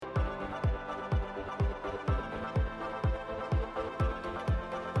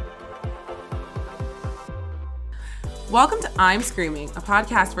Welcome to I'm Screaming, a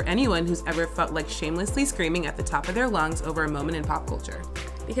podcast for anyone who's ever felt like shamelessly screaming at the top of their lungs over a moment in pop culture.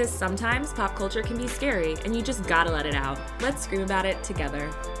 Because sometimes pop culture can be scary and you just gotta let it out. Let's scream about it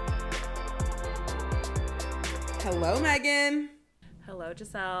together. Hello, Megan. Hello,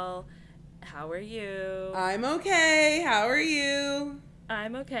 Giselle. How are you? I'm okay. How are you?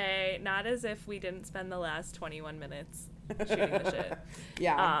 I'm okay. Not as if we didn't spend the last 21 minutes shooting the shit.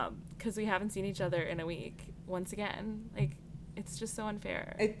 Yeah. Because we haven't seen each other in a week. Once again, like, it's just so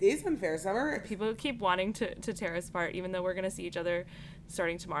unfair. It is unfair. Summer. People keep wanting to tear us apart, even though we're going to see each other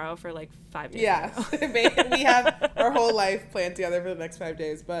starting tomorrow for like 5 days. Yeah. We have our whole life planned together for the next 5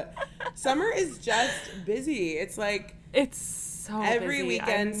 days. But summer is just busy. It's like... It's so every busy.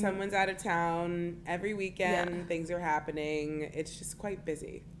 weekend someone's out of town. Every weekend things are happening. It's just quite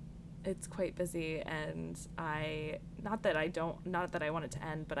busy. It's quite busy, and not that I want it to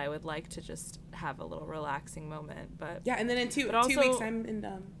end, but I would like to just have a little relaxing moment. But yeah, and then in two weeks I'm in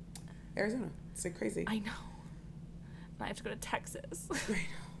Arizona. It's like crazy. I know. And I have to go to Texas.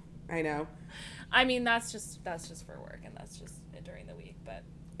 I know. I mean, that's just for work, and that's just during the week. But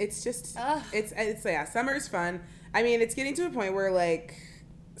it's just it's yeah. Summer's fun. I mean, it's getting to a point where like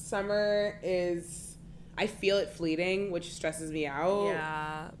summer is. I feel it fleeting, which stresses me out.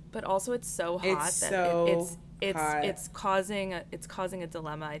 Yeah, but also it's so hot it's causing a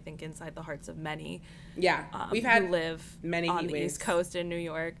dilemma, I think, inside the hearts of many. Yeah, we've had who live many on heat the waves. East Coast in New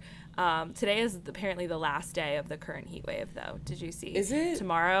York. Today is apparently the last day of the current heat wave, though. Did you see? Is it?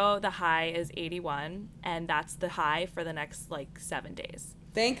 Tomorrow the high is 81, and that's the high for the next like 7 days.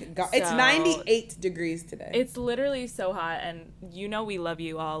 Thank God. It's 98 degrees today. It's literally so hot, and you know we love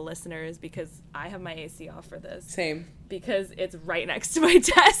you all listeners because I have my AC off for this. Same. Because it's right next to my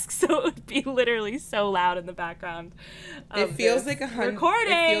desk, so it would be literally so loud in the background. It feels like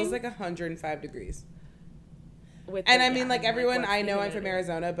recording. It feels like 105 degrees. I mean, like everyone, I know I'm from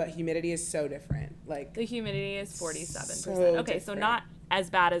Arizona, but humidity is so different. Like the humidity is 47%. So okay, different. So not as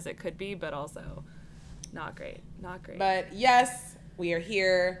bad as it could be, but also not great. Not great. But yes. We are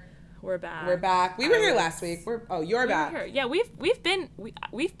here. We're back. We were here last week. You're back. Here. Yeah, we've been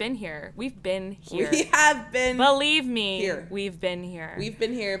here. We've been here. We have been. Believe me, here. We've been here. We've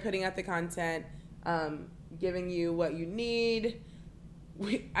been here, putting out the content, giving you what you need.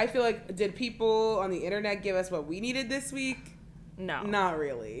 I feel like, did people on the internet give us what we needed this week? No, not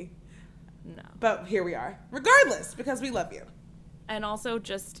really. No, but here we are, regardless, because we love you. And also,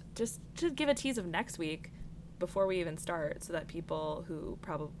 just to give a tease of next week. Before we even start, so that people who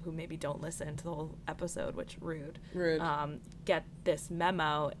maybe don't listen to the whole episode, which rude, get this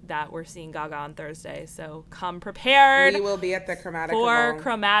memo that we're seeing Gaga on Thursday. So come prepared. We will be at the Chromatica for Ball.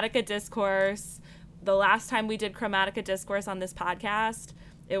 Chromatica Discourse. The last time we did Chromatica Discourse on this podcast,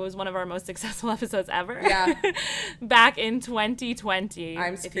 it was one of our most successful episodes ever. Yeah. Back in 2020.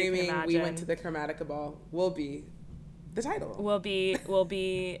 I'm screaming. We went to the Chromatica Ball. We'll be. The title will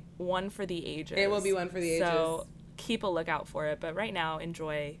be one for the ages. It will be one for the ages. So keep a lookout for it. But right now,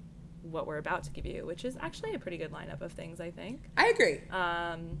 enjoy what we're about to give you, which is actually a pretty good lineup of things, I think. I agree.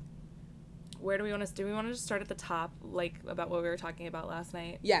 Where do we want to? Do we want to just start at the top, like about what we were talking about last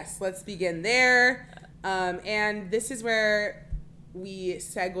night? Yes, let's begin there. And this is where we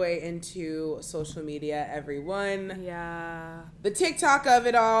segue into social media, everyone. Yeah. The TikTok of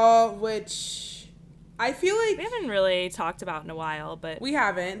it all, which... I feel like... We haven't really talked about in a while, but... We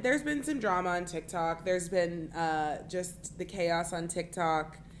haven't. There's been some drama on TikTok. There's been just the chaos on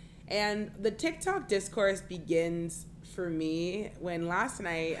TikTok. And the TikTok discourse begins for me when last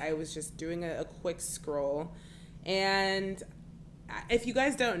night I was just doing a quick scroll. And if you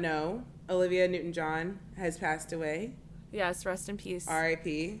guys don't know, Olivia Newton-John has passed away. Yes, rest in peace.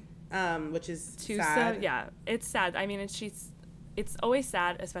 R.I.P. Which is sad. Yeah, it's sad. I mean, it's always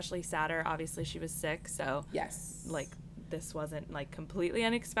sad, especially sadder. Obviously, she was sick, so yes, like this wasn't like completely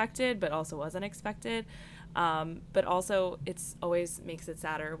unexpected, but also was unexpected. But also, it's always makes it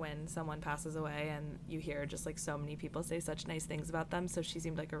sadder when someone passes away and you hear just like so many people say such nice things about them. So she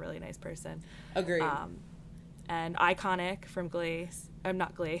seemed like a really nice person. Agreed. And iconic from Glee. I'm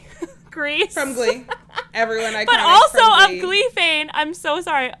not Glee. Grease. From Glee. Everyone iconic. But also from Glee. of Glee fame. I'm so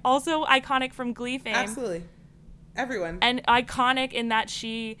sorry. Also iconic from Glee fame. Absolutely. Everyone. And iconic in that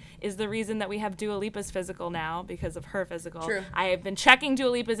she is the reason that we have Dua Lipa's physical now because of her physical. True. I have been checking Dua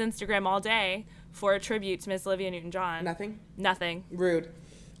Lipa's Instagram all day for a tribute to Miss Olivia Newton-John. Nothing. Rude.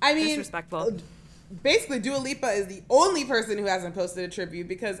 I mean, disrespectful. Basically, Dua Lipa is the only person who hasn't posted a tribute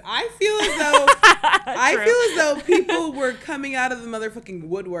because I feel as though people were coming out of the motherfucking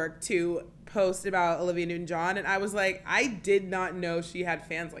woodwork to post about Olivia Newton-John, and I was like, I did not know she had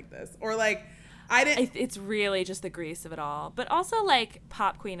fans like this, or like. It's really just the grease of it all. But also, like,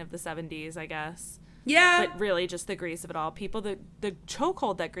 pop queen of the 70s, I guess. Yeah. But really just the grease of it all. People, the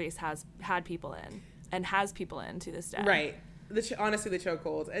chokehold that Grease has had people in and has people in to this day. Right. Honestly, the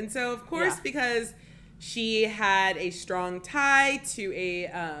chokehold. And so, of course, because she had a strong tie to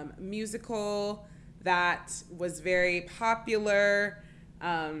a musical that was very popular,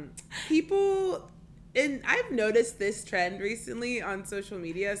 people, and I've noticed this trend recently on social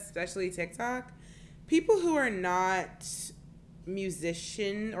media, especially TikTok, people who are not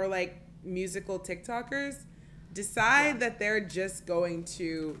musician or like musical TikTokers decide that they're just going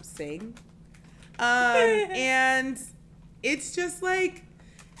to sing. And it's just like,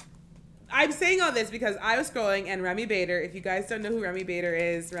 I'm saying all this because I was scrolling and Remi Bader, if you guys don't know who Remi Bader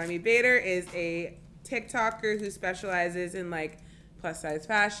is a TikToker who specializes in like plus size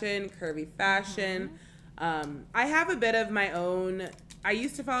fashion, curvy fashion. I have a bit of my own. I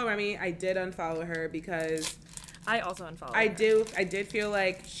used to follow Remi. I did unfollow her because I also unfollowed her. I did feel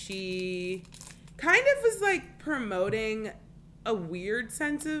like she kind of was like promoting a weird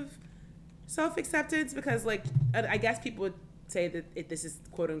sense of self-acceptance because like I guess people would say that this is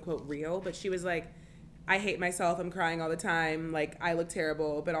quote unquote real, but she was like, I hate myself, I'm crying all the time, like I look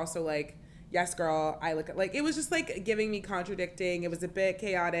terrible, but also like, yes girl, I look like, it was just like giving me contradicting. It was a bit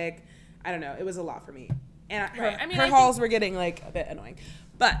chaotic. I don't know, it was a lot for me, and her hauls were getting like a bit annoying,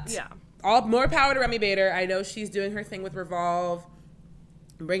 but all more power to Remi Bader. I know she's doing her thing with Revolve,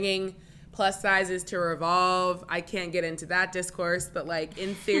 bringing plus sizes to Revolve. I can't get into that discourse, but like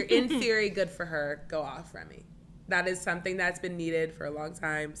in theory, good for her. Go off, Remi. That is something that's been needed for a long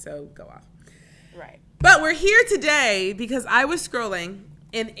time, so go off. Right. But we're here today because I was scrolling,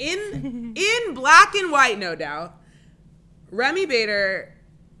 and in black and white, no doubt, Remi Bader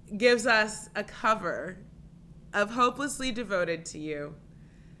gives us a cover of Hopelessly Devoted to You.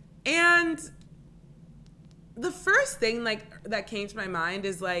 And the first thing like that came to my mind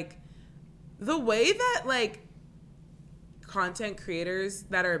is like the way that like content creators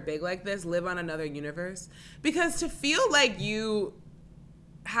that are big like this live on another universe, because to feel like you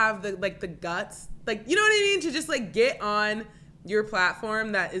have the guts, like, you know what I mean, to just like get on your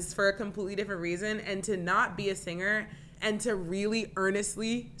platform that is for a completely different reason and to not be a singer and to really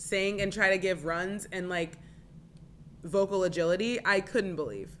earnestly sing and try to give runs and like vocal agility, I couldn't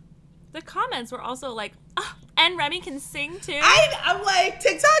believe. The comments were also like, oh, and Remi can sing too. I'm like,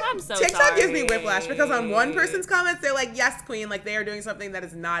 TikTok sorry. gives me whiplash because on one person's comments, they're like, yes, queen, like they are doing something that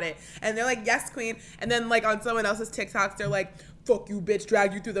is not it. And they're like, yes, queen. And then like on someone else's TikToks, they're like, fuck you, bitch,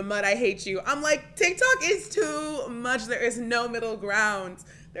 drag you through the mud, I hate you. I'm like, TikTok is too much. There is no middle ground.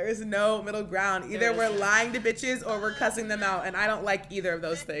 There is no middle ground. Either we're lying to bitches or we're cussing them out. And I don't like either of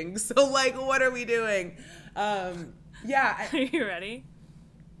those things. So like, what are we doing? Yeah. Are you ready?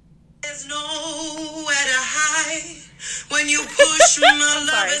 There's nowhere to hide when you push my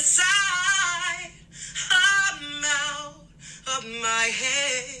love aside. I'm out of my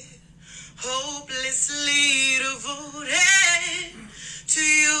head, hopelessly devoted to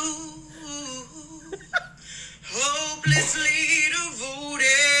you. Hopelessly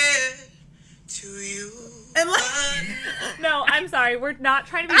devoted to you. And like, no, I'm sorry. We're not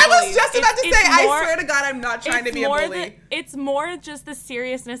trying to be bullies. I was just about to say, I swear to God, I'm not trying to be a bully. It's more just the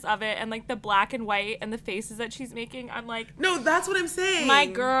seriousness of it and like the black and white and the faces that she's making. I'm like, no, that's what I'm saying. My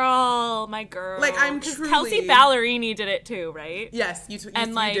girl. Like, I'm truly. Kelsey Ballerini did it too, right? Yes, you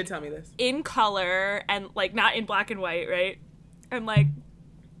did tell me this. In color and like not in black and white, right? And like,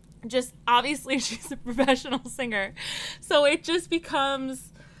 just obviously she's a professional singer, so it just becomes.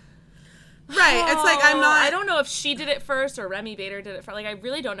 Right, it's like I don't know if she did it first or Remi Bader did it first. Like, I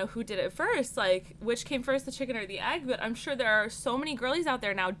really don't know who did it first. Like, which came first, the chicken or the egg? But I'm sure there are so many girlies out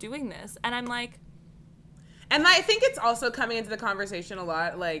there now doing this, and I'm like. And I think it's also coming into the conversation a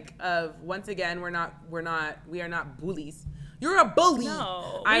lot. Like, of once again, we are not bullies. You're a bully.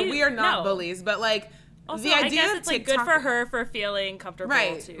 No, we are not bullies, but like. Also, the idea I guess it's like good for her for feeling comfortable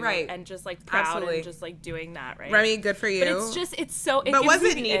too, right, and just like proud absolutely. And just like doing that, right? Remi, good for you. But it's just It but was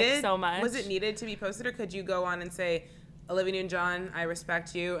gives it me needed so much? Was it needed to be posted, or could you go on and say, Olivia Newton-John, I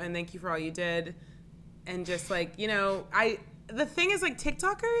respect you and thank you for all you did, and just like, you know, the thing is like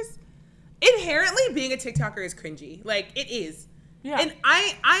TikTokers, inherently being a TikToker is cringy, like it is. Yeah. And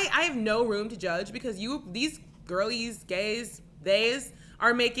I have no room to judge because these girlies, gays, theys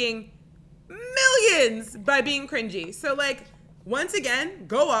are making millions by being cringy. So like, once again,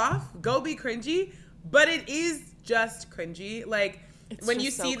 go off, go be cringy, but it is just cringy. Like, when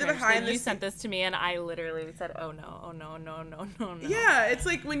you see the behind the you sent this to me and I literally said, oh no. Yeah, it's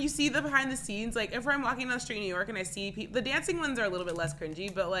like when you see the behind the scenes, like if I'm walking down the street in New York and I see people, the dancing ones are a little bit less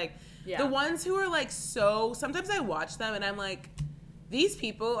cringy, but like the ones who are like so, sometimes I watch them and I'm like, these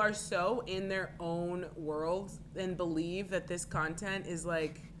people are so in their own world and believe that this content is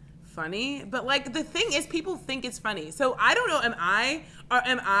like funny, but like the thing is people think it's funny. So I don't know, am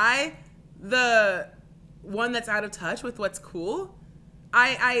I the one that's out of touch with what's cool?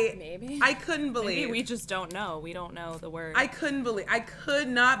 Maybe I couldn't believe. Maybe we just don't know. We don't know the word. I could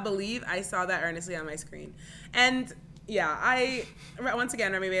not believe I saw that earnestly on my screen. And yeah, once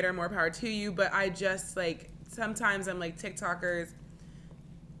again, Remy Bader, more power to you, but I just like, sometimes I'm like, TikTokers,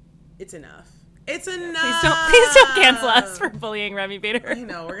 it's enough. It's enough. Please don't cancel us for bullying Remy Bader. I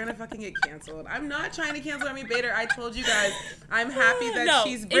know, we're gonna fucking get canceled. I'm not trying to cancel Remy Bader. I told you guys, I'm happy that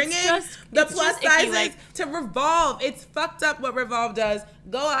she's bringing the plus sizes to Revolve. It's fucked up what Revolve does.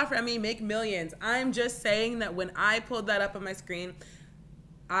 Go off, Remy, make millions. I'm just saying that when I pulled that up on my screen,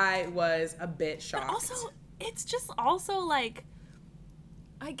 I was a bit shocked. But also, it's just also like,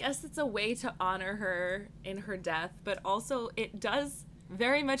 I guess it's a way to honor her in her death, but also it does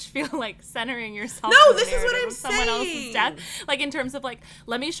very much feel like centering yourself. No, this is what I'm someone else's death. Like in terms of like,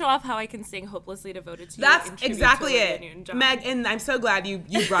 let me show off how I can sing "Hopelessly Devoted to You." That's exactly it, Meg. And I'm so glad you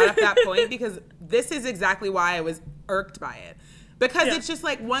brought up that point, because this is exactly why I was irked by it, because it's just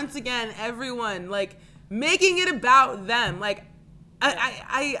like, once again, everyone like making it about them. Like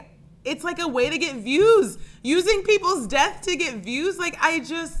I it's like a way to get views, using people's death to get views. Like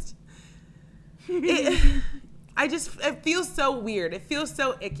it feels so weird. It feels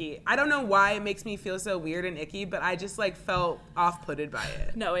so icky. I don't know why it makes me feel so weird and icky, but I just like felt off-putted by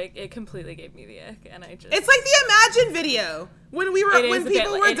it. No, it completely gave me the ick, and I just. It's like the Imagine video when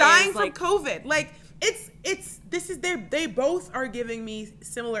people were dying from COVID. Like they both are giving me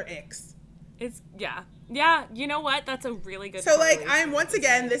similar icks. Yeah. You know what? That's a really good. So like, I'm once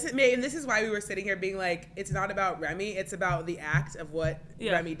again, this is why we were sitting here being like, it's not about Remy. It's about the act of what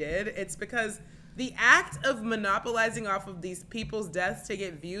Remy did. It's because the act of monopolizing off of these people's deaths to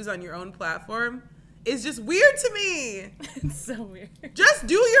get views on your own platform is just weird to me. It's so weird. Just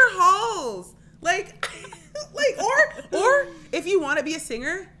do your hauls. Like or if you want to be a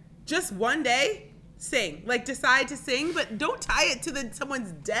singer, just one day sing. Like, decide to sing, but don't tie it to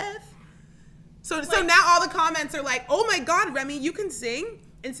someone's death. So now all the comments are like, oh my God, Remy, you can sing,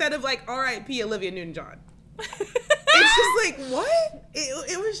 instead of like, R.I.P. Olivia Newton-John. It's just like, what?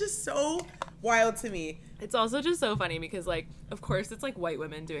 It was just so wild to me. It's also just so funny because, like, of course, it's like white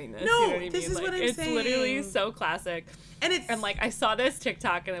women doing this. No, you know what I this mean? is like, what I'm it's saying. It's literally so classic. And like, I saw this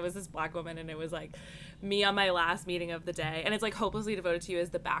TikTok and it was this black woman and it was like, me on my last meeting of the day. And it's like, Hopelessly Devoted to You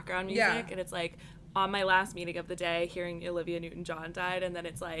is the background music. Yeah. And it's like, on my last meeting of the day, hearing Olivia Newton-John died. And then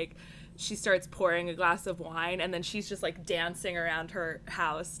it's like, she starts pouring a glass of wine and then she's just like dancing around her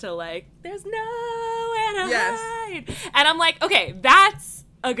house to like, there's nowhere to hide. And I'm like, okay, that's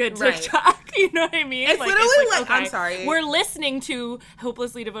a good TikTok. Right. You know what I mean? It's like, literally like, okay, I'm sorry. We're listening to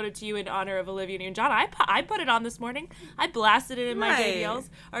Hopelessly Devoted to You in honor of Olivia Newton-John. I put it on this morning. I blasted it in my JBLs.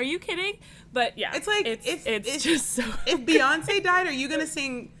 Are you kidding? But yeah, it's like, it's just so. If Beyonce died, are you going to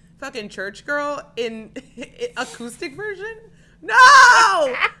sing fucking Church Girl in acoustic version?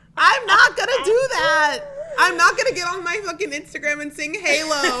 No! I'm not going to do that. I'm not going to get on my fucking Instagram and sing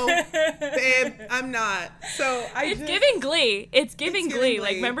Halo, babe. I'm not. So It's giving Glee. It's giving Glee.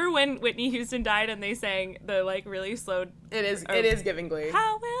 Like, remember when Whitney Houston died and they sang the, like, really slow... It is giving Glee.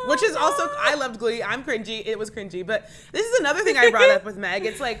 Which is also... I loved Glee. I'm cringy. It was cringy. But this is another thing I brought up with Meg.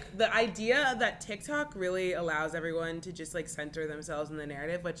 It's, like, the idea that TikTok really allows everyone to just, like, center themselves in the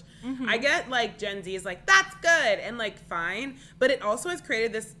narrative, which I get, like, Gen Z is like, that's good and, like, fine. But it also has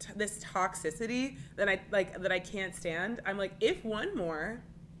created this toxicity that I can't stand. I'm like, if one more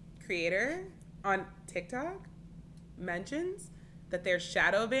creator on TikTok mentions that they're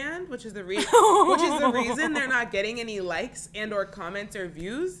shadow banned, which is the reason they're not getting any likes and or comments or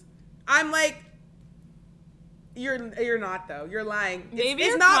views, I'm like, you're not though. You're lying.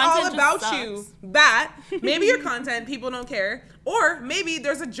 It's not all about you. That maybe your content people don't care, or maybe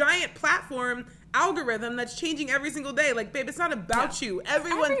there's a giant platform algorithm that's changing every single day. Like, babe, it's not about you.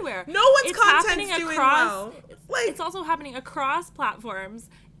 Everywhere. No one's content's doing well. It's also happening across platforms: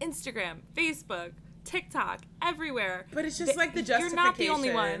 Instagram, Facebook, TikTok, everywhere. But it's just like the justification. You're not the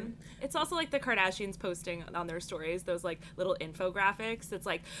only one. It's also like the Kardashians posting on their stories those like little infographics. It's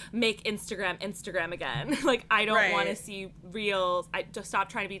like, make Instagram again. Like, I don't want to see reels. I just stop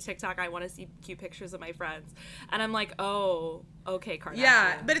trying to be TikTok. I want to see cute pictures of my friends. And I'm like, oh, okay, Kardashian.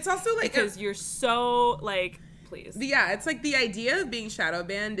 Yeah, but it's also like because you're so like please. Yeah, it's like the idea of being shadow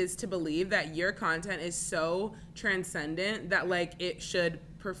banned is to believe that your content is so transcendent that like it should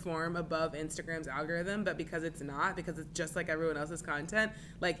perform above Instagram's algorithm, but because it's not, because it's just like everyone else's content,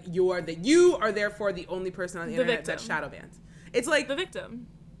 like you are therefore the only person on the internet that's shadow banned. It's like the victim.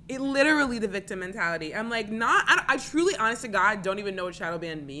 It literally the victim mentality. I'm like, I truly, honest to God, don't even know what shadow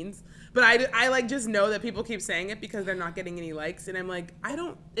ban means. But I like just know that people keep saying it because they're not getting any likes. And I'm like,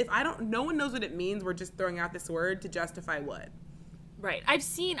 no one knows what it means. We're just throwing out this word to justify what. Right. I've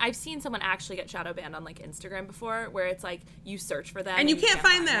seen someone actually get shadow banned on like Instagram before, where it's like you search for them and you can't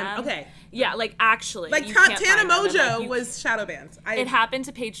find them. Okay. Yeah, like actually. Like Tana Mojo was shadow banned. It happened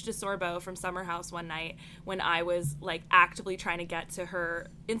to Paige DeSorbo from Summer House one night when I was like actively trying to get to her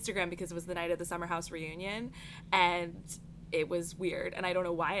Instagram because it was the night of the Summer House reunion, and it was weird, and I don't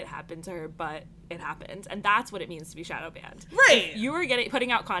know why it happened to her, but it happened, and that's what it means to be shadow banned. Right. If you are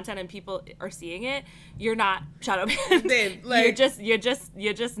putting out content and people are seeing it, you're not shadow banned. Like, you're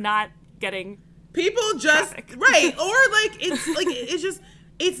just not getting people just traffic. Right, or like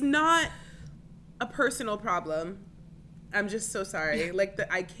it's not a personal problem. I'm just so sorry. Like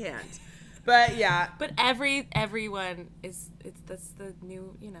I can't. But yeah. But everyone that's the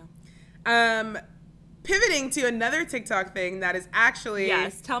new, you know. Pivoting to another TikTok thing that is actually...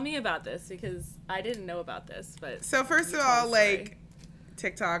 Yes, tell me about this, because I didn't know about this, but... So first of all, like,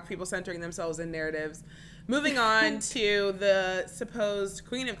 TikTok, people centering themselves in narratives. Moving on to the supposed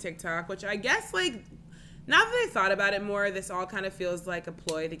queen of TikTok, which I guess, like, now that I thought about it more, this all kind of feels like a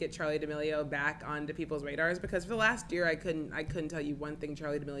ploy to get Charli D'Amelio back onto people's radars, because for the last year, I couldn't tell you one thing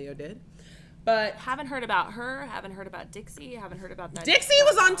Charli D'Amelio did. But... Haven't heard about her, haven't heard about Dixie, haven't heard about that... Dixie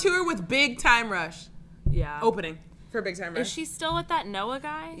was on tour with Big Time Rush. Yeah. Opening for Big Time Rush. Is she still with that Noah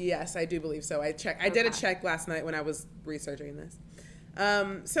guy? Yes, I do believe so. I did a check last night when I was researching this.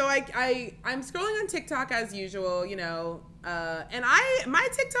 So I'm scrolling on TikTok as usual, you know, and my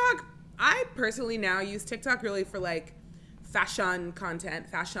TikTok, I personally now use TikTok really for like fashion content,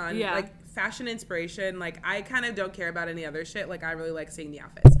 like fashion inspiration. Like I kind of don't care about any other shit. Like I really like seeing the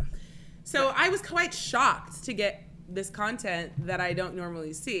outfits. So I was quite shocked to get this content that I don't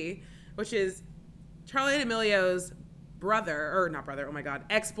normally see, which is Charli D'Amelio's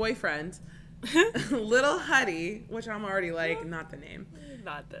ex-boyfriend, Lil Huddy, which I'm already like, not the name.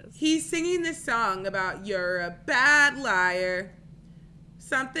 Not this. He's singing this song about you're a bad liar,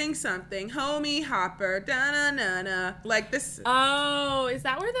 something, something, homie hopper, da-na-na-na, like this. Oh, is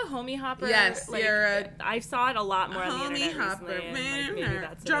that where the homie hopper? Yes, like, I saw it a lot more on the internet hopper, recently, and, like, maybe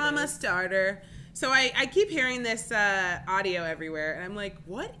that's drama starter. So I keep hearing this audio everywhere, and I'm like,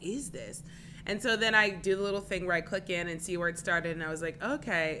 what is this? And so then I do the little thing where I click in and see where it started, and I was like,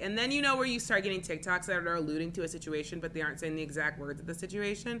 okay. And then you know where you start getting TikToks that are alluding to a situation, but they aren't saying the exact words of the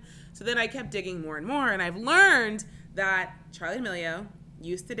situation. So then I kept digging more and more, and I've learned that Charli D'Amelio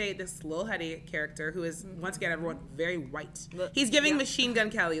used to date this Lil Huddy character who is, once again, everyone, very white. He's giving Machine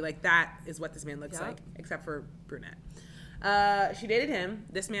Gun Kelly. Like, that is what this man looks like, except for brunette. She dated him.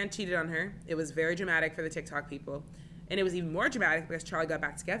 This man cheated on her. It was very dramatic for the TikTok people. And it was even more dramatic because Charli got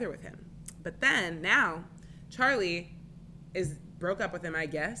back together with him. But then, now, Charli broke up with him, I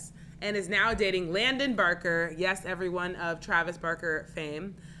guess, and is now dating Landon Barker. Yes, everyone of Travis Barker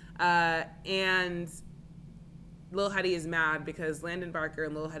fame. And Lil Huddy is mad because Landon Barker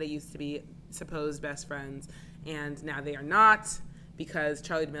and Lil Huddy used to be supposed best friends, and now they are not because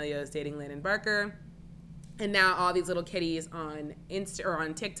Charli D'Amelio is dating Landon Barker. And now all these little kitties on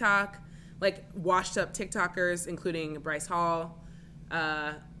on TikTok, like washed up TikTokers, including Bryce Hall,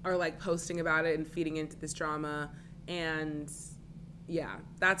 are like posting about it and feeding into this drama. And yeah,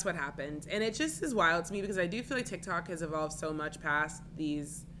 that's what happened. And it just is wild to me because I do feel like TikTok has evolved so much past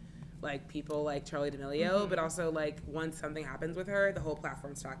these like people like Charli D'Amelio, but also like once something happens with her, the whole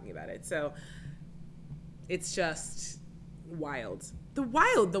platform's talking about it. So it's just wild. The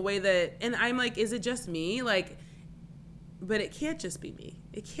way that, and I'm like, is it just me? Like, but it can't just be me.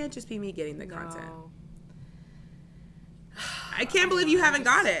 It can't just be me getting the content. I can't believe you haven't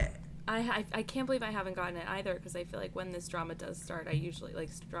got it. I can't believe I haven't gotten it either, because I feel like when this drama does start, I usually, like,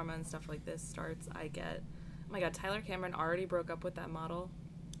 drama and stuff like this starts, I get, oh my god, Tyler Cameron already broke up with that model.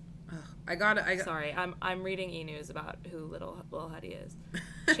 Sorry, I'm reading E-News about who Lil Huddy is.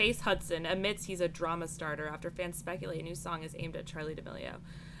 Chase Hudson admits he's a drama starter after fans speculate a new song is aimed at Charli D'Amelio.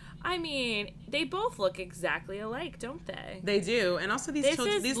 I mean, they both look exactly alike, don't they? They do, and also these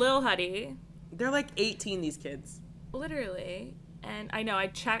children. This is Lil Huddy. They're like 18. These kids. Literally. And I know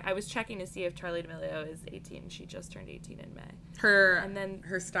I was checking to see if Charli D'Amelio is 18. She just turned 18 in May.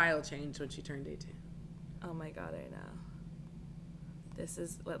 Her style changed when she turned 18. Oh my god, I know. This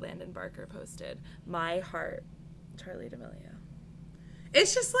is what Landon Barker posted. My heart Charli D'Amelio.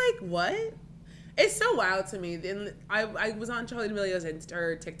 It's just like, what? It's so wild to me. Then I was on Charli D'Amelio's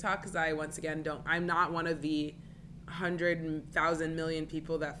TikTok because I'm not one of the 100,000 million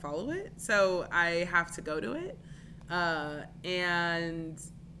people that follow it, so I have to go to it. And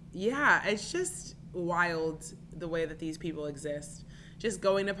yeah, it's just wild the way that these people exist. Just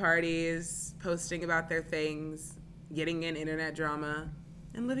going to parties, posting about their things, getting in internet drama,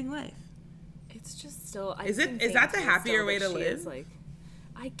 and living life. It's just still. Is that the happier way to live? Like,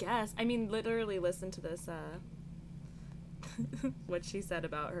 I guess. I mean, literally listen to this. What she said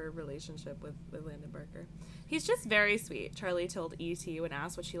about her relationship with Landon Barker. He's just very sweet. Charli told E.T. when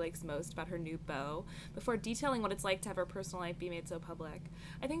asked what she likes most about her new beau before detailing what it's like to have her personal life be made so public.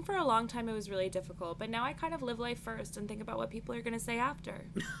 I think for a long time it was really difficult, but now I kind of live life first and think about what people are going to say after.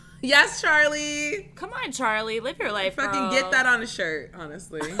 Yes, Charli. Come on, Charli. Live your life, fucking girl. Get that on a shirt,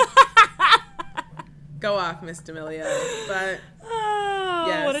 honestly. Go off, Miss D'Amelio. But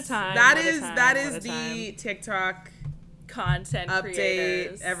yes, what a time. That is the TikTok content update,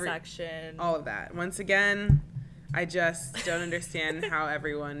 creators section. All of that. Once again, I just don't understand how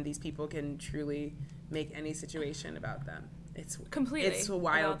these people can truly make any situation about them. It's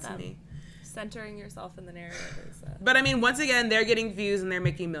wild to me. Centering yourself in the narrative is. But I mean, once again, they're getting views and they're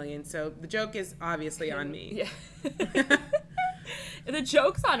making millions, so the joke is obviously on me. Yeah. The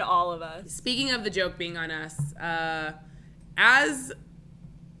joke's on all of us. Speaking of the joke being on us, as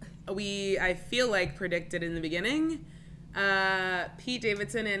I feel like predicted in the beginning, Pete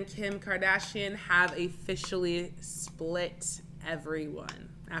Davidson and Kim Kardashian have officially split everyone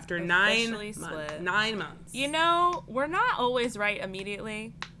after 9 months. You know, we're not always right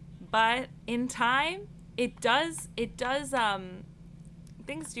immediately, but in time, it does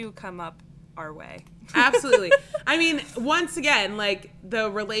things do come up our way. Absolutely. I mean, once again, like the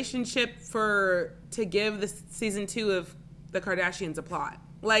relationship to give the season 2 of the Kardashians a plot,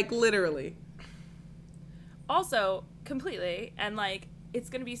 like literally. Also, completely, and like it's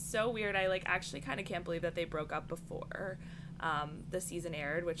gonna be so weird. I like actually kind of can't believe that they broke up before the season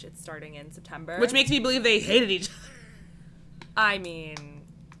aired, which it's starting in September. Which makes me believe they hated each other. I mean,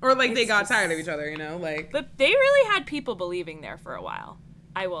 or like they got tired of each other, you know, like. But they really had people believing there for a while.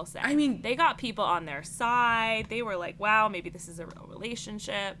 I will say. I mean, they got people on their side. They were like, wow, maybe this is a real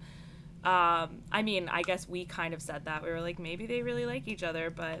relationship. I mean, I guess we kind of said that. We were like, maybe they really like each other,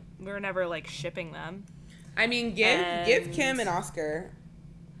 but we were never like shipping them. I mean, give Kim an Oscar.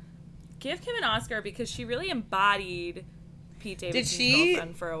 Give Kim an Oscar because she really embodied Pete Davidson's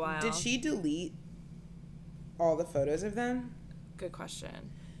girlfriend for a while. Did she delete all the photos of them? Good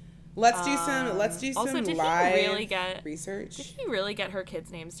question. Let's do some also, did live he really get research. Did he really get her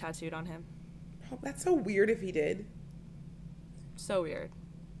kids' names tattooed on him? Oh, that's so weird if he did. So weird.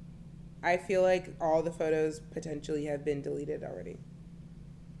 I feel like all the photos potentially have been deleted already.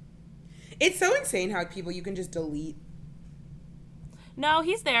 It's so insane how you can just delete. No,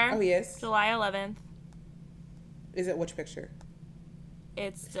 he's there. Oh, he is? July 11th. Is it which picture?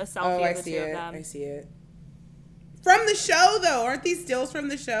 It's a selfie of the two of them. I see it. From the show, though. Aren't these stills from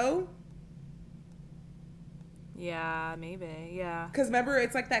the show? Yeah, maybe. Yeah. Because remember,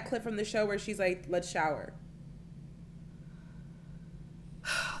 it's like that clip from the show where she's like, let's shower.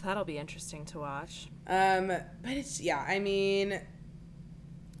 That'll be interesting to watch. But it's, yeah, I mean.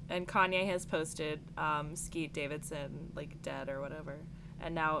 And Kanye has posted Skeet Davidson, like, dead or whatever.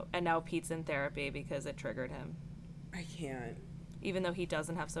 And now Pete's in therapy because it triggered him. I can't. Even though he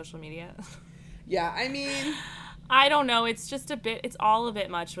doesn't have social media. Yeah, I mean. I don't know. It's just it's all a bit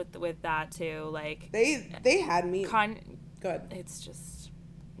much with that too. Like they had me. Good. It's just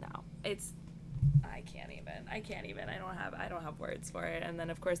no. I can't even. I don't have words for it. And then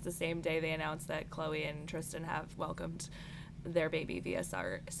of course the same day they announced that Khloe and Tristan have welcomed their baby via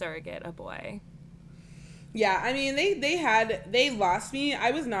surrogate, a boy. Yeah, I mean they lost me.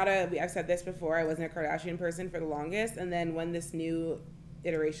 I've said this before. I wasn't a Kardashian person for the longest, and then when this new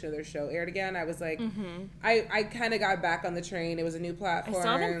iteration of their show aired again, I was like, I kind of got back on the train. It was a new platform. I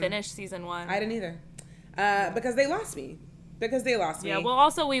still haven't finished season 1. I didn't either, because they lost me. Yeah, well,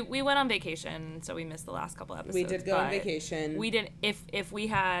 also we went on vacation, so we missed the last couple episodes. We did go on vacation. We didn't. If we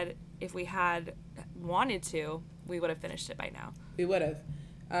had wanted to, we would have finished it by now. We would have.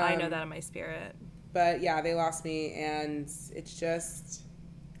 I know that in my spirit. But yeah, they lost me, and it's just.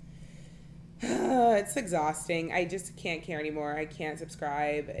 It's exhausting. I just can't care anymore. I can't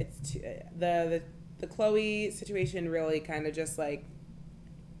subscribe. It's the Khloe situation really kind of just like,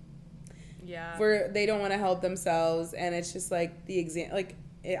 yeah, where they don't want to help themselves, and it's just like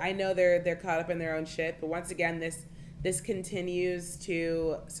I know they're caught up in their own shit, but once again, this this continues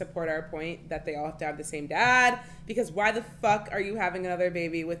to support our point that they all have to have the same dad, because why the fuck are you having another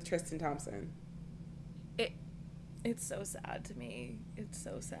baby with Tristan Thompson? It's so sad to me. It's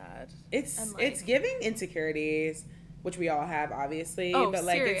so sad. It's giving insecurities, which we all have, obviously. But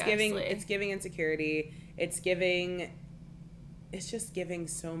like seriously. it's giving insecurity. It's just giving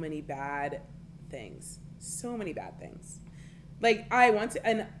so many bad things. So many bad things. Like,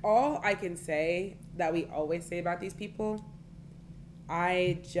 and all I can say that we always say about these people,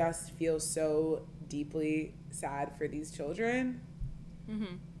 I just feel so deeply sad for these children.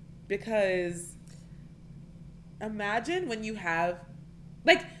 Mm-hmm. Because imagine when you have,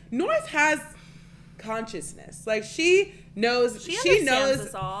 like, North has consciousness. Like, she knows. She knows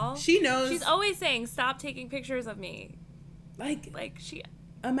us all. She knows. She's always saying, "Stop taking pictures of me." Like she.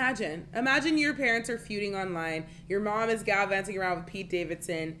 Imagine your parents are feuding online. Your mom is gallivanting around with Pete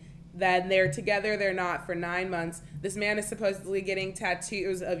Davidson. Then they're together, they're not, for 9 months. This man is supposedly getting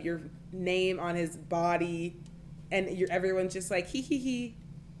tattoos of your name on his body. And everyone's just like, hee hee hee.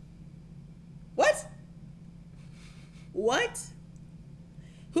 What? What?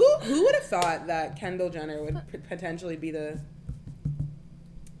 Who would have thought that Kendall Jenner would potentially be the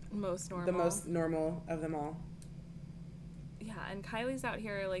most normal of them all? Yeah, and Kylie's out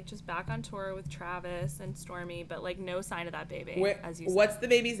here, like, just back on tour with Travis and Stormi, but, like, no sign of that baby, as you said. What's the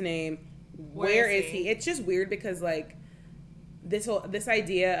baby's name? Where is he? It's just weird because, like, this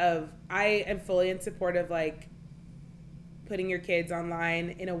idea of, I am fully in support of, like, putting your kids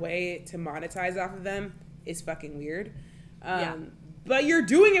online in a way to monetize off of them is fucking weird. Yeah. But you're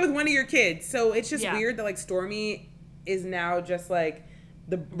doing it with one of your kids, so it's just Yeah. weird that, like, Stormi is now just, like,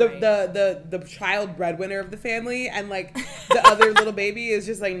 the child breadwinner of the family, and like the other little baby is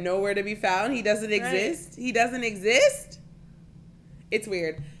just like nowhere to be found. He doesn't exist. Right. He doesn't exist. It's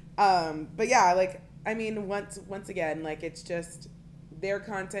weird. But yeah, like, I mean, once again, like, it's just their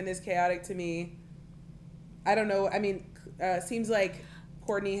content is chaotic to me. I don't know. I mean, seems like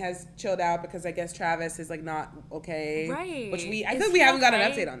Kourtney has chilled out because I guess Travis is like not okay. Right. Which I think we haven't got an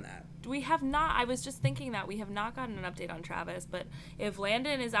update on that. We have not. I was just thinking that we have not gotten an update on Travis, but if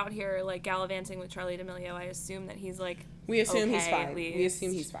Landon is out here like gallivanting with Charli D'Amelio, I assume that he's like we assume okay, he's fine. at least. We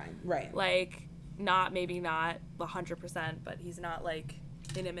assume he's fine, right? Like maybe not 100%, but he's not like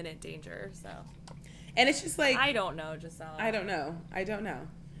in imminent danger. So, and it's just like I don't know, Giselle. I don't know.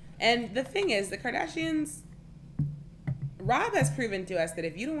 And the thing is, the Kardashians. Rob has proven to us that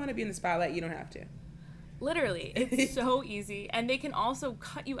if you don't want to be in the spotlight, you don't have to. Literally, it's so easy. And they can also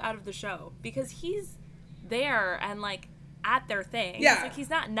cut you out of the show because he's there and, like, at their thing. Yeah. Like, he's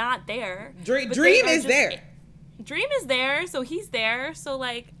not there. Dream is there. Dream is there, so he's there. So,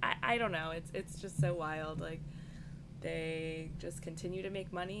 like, I don't know. It's just so wild. Like, they just continue to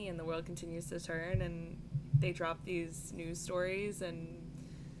make money and the world continues to turn and they drop these news stories and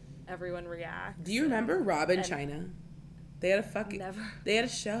everyone reacts. Do you remember Rob and China? They had Never. They had a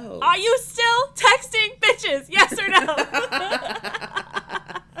show. Are you still texting bitches? Yes or no?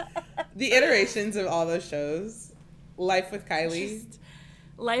 The iterations of all those shows. Life with Kylie.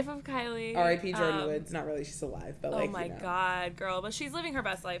 Life of Kylie. R.I.P. Jordan Woods. Not really, she's alive, but like. Oh my God, girl! But she's living her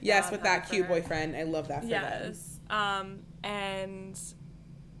best life. Yes, with that cute boyfriend. I love that for them. Yes. And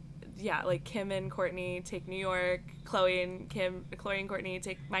yeah, like Kim and Kourtney take New York. Chloe and Kourtney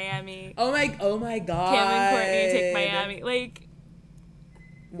take Miami. Oh my God. Kim and Kourtney take Miami. Like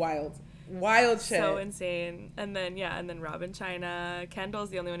wild shit. So insane. And then Rob and China.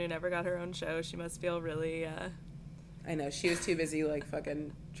 Kendall's the only one who never got her own show. She must feel really. I know, she was too busy like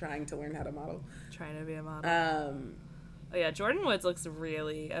fucking trying to learn how to model. Trying to be a model. Oh yeah, Jordan Woods looks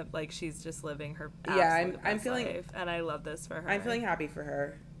really like she's just living her I'm feeling life, and I love this for her. I'm feeling happy for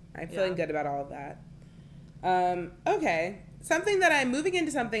her. I'm feeling good about all of that. Okay, moving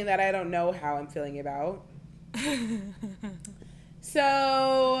into something that I don't know how I'm feeling about.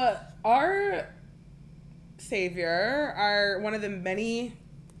 So our savior, one of the many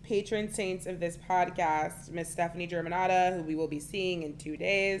patron saints of this podcast, Miss Stephanie Germanotta, who we will be seeing in 2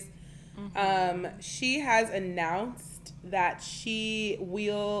 days. Mm-hmm. She has announced that she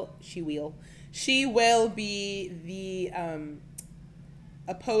will be the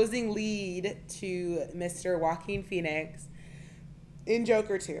opposing lead to Mr. Joaquin Phoenix in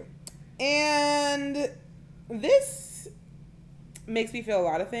Joker 2. And this makes me feel a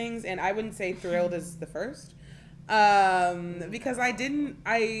lot of things, and I wouldn't say thrilled is the first. Because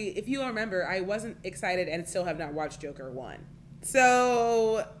if you remember, I wasn't excited and still have not watched Joker 1.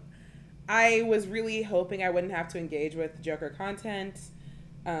 So I was really hoping I wouldn't have to engage with Joker content.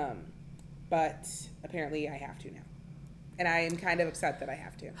 But apparently I have to now. And I am kind of upset that I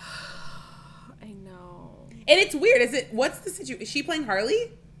have to. I know. And it's weird. What's the situation? Is she playing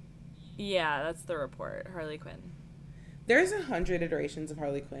Harley? Yeah, that's the report. Harley Quinn. There's 100 iterations of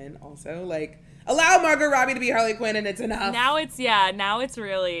Harley Quinn also. Like, allow Margot Robbie to be Harley Quinn and it's enough. Now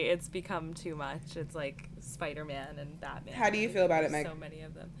it's become too much. It's like Spider-Man and Batman. How do you feel about it, Meg? So many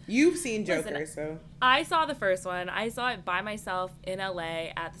of them. You've seen Joker, so. I saw the first one. I saw it by myself in LA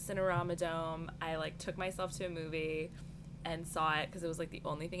at the Cinerama Dome. I like took myself to a movie and saw it because it was like the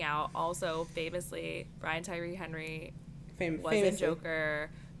only thing out. Also, famously, Brian Tyree Henry was in Joker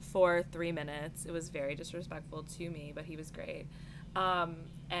for 3 minutes. It was very disrespectful to me, but he was great.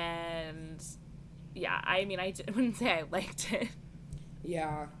 And yeah, I mean, I wouldn't say I liked it.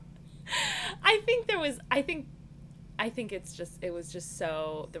 Yeah. I think it was just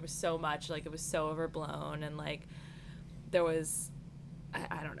so, there was so much, like, it was so overblown, and like there was,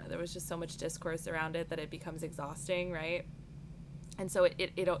 I don't know, there was just so much discourse around it that it becomes exhausting, right? And so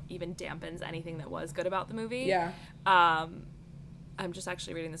it even dampens anything that was good about the movie. Yeah. I'm just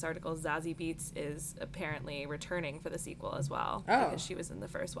actually reading this article. Zazie Beetz is apparently returning for the sequel as well. Oh. Because she was in the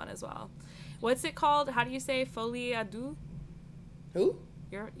first one as well. What's it called? How do you say Folie à Deux? Who?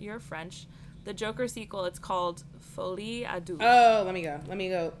 You're French. The Joker sequel, it's called Folie à Deux. Oh, let me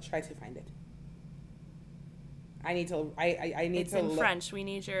go try to find it. I need to It's in French. We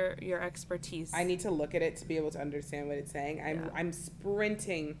need your expertise. I need to look at it to be able to understand what it's saying. I'm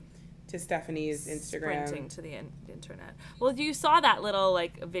sprinting to Stephanie's Instagram. Sprinting to the internet. Well, you saw that little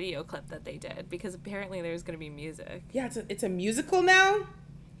like video clip that they did, because apparently there's going to be music. Yeah, it's a musical now?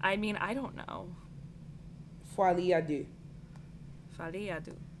 I mean, I don't know. Folie à Deux. Folie à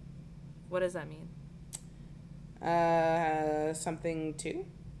Deux. What does that mean? Something too?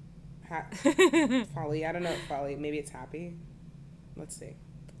 Folly. I don't know. Folly. Maybe it's happy. Let's see.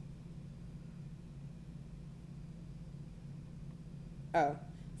 Oh.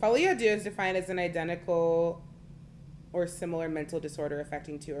 Folie à Deux is defined as an identical or similar mental disorder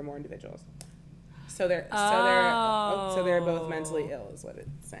affecting two or more individuals. So they're both mentally ill is what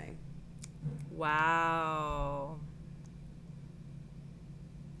it's saying. Wow.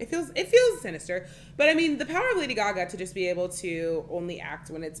 It feels sinister, but I mean the power of Lady Gaga to just be able to only act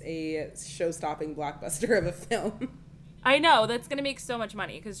when it's a show-stopping blockbuster of a film. I know, that's gonna make so much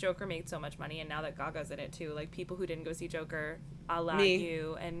money because Joker made so much money, and now that Gaga's in it too, like people who didn't go see Joker, a la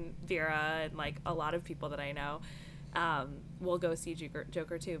you and Vera and like a lot of people that I know, will go see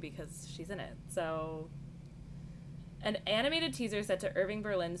Joker too because she's in it. So, an animated teaser set to Irving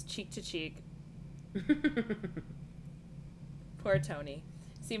Berlin's Cheek to Cheek. Poor Tony.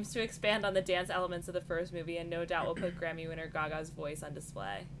 Seems to expand on the dance elements of the first movie and no doubt will put Grammy winner Gaga's voice on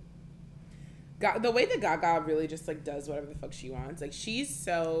display. The way that Gaga really just like does whatever the fuck she wants. Like she's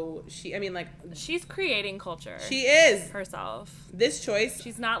creating culture. She is herself. This choice.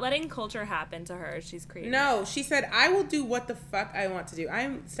 She's not letting culture happen to her. She's creating. No, she said, I will do what the fuck I want to do.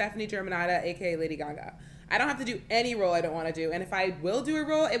 I'm Stephanie Germanotta, aka Lady Gaga. I don't have to do any role I don't want to do. And if I will do a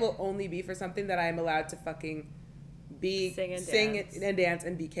role, it will only be for something that I'm allowed to fucking sing and dance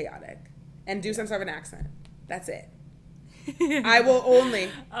and be chaotic and do some sort of an accent. That's it. I will only.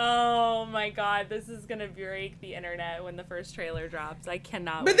 Oh my god, this is gonna break the internet when the first trailer drops. I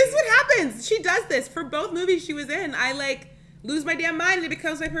cannot. But this is what happens. She does this for both movies she was in. I like lose my damn mind and it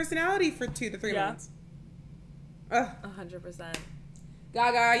becomes my personality for 2 to 3 months. 100%.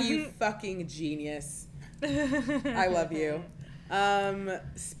 Gaga, you fucking genius. I love you.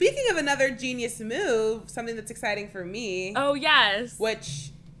 Speaking of another genius move, something that's exciting for me. Oh, yes.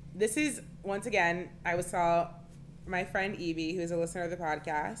 Which, this is, once again, I saw my friend Evie, who's a listener of the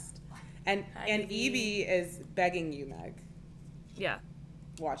podcast. And Evie is begging you, Meg. Yeah.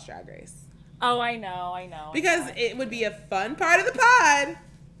 Watch Drag Race. Oh, I know. Because it would be a fun part of the pod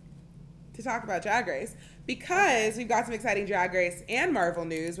to talk about Drag Race. Because we've got some exciting Drag Race and Marvel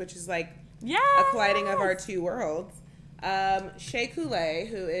news, which is like a colliding of our two worlds. Shea Coulee,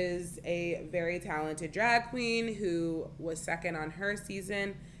 who is a very talented drag queen who was second on her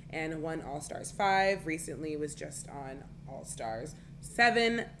season and won All Stars 5, recently was just on All Stars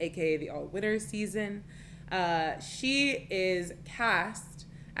 7, aka the All Winners season. She is cast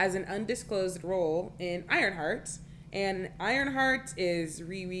as an undisclosed role in Ironheart, and Ironheart is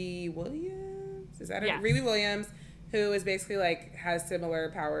Riri Williams? Is that it? Yes. Riri Williams, who is basically like has similar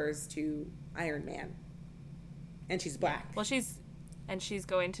powers to Iron Man. And she's black. Well, she's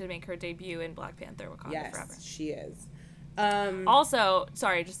going to make her debut in Black Panther: Wakanda Forever. Yes, she is. Also,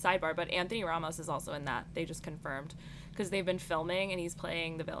 sorry, just sidebar, but Anthony Ramos is also in that. They just confirmed because they've been filming and he's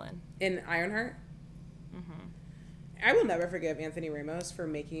playing the villain in Ironheart. Mm-hmm. I will never forgive Anthony Ramos for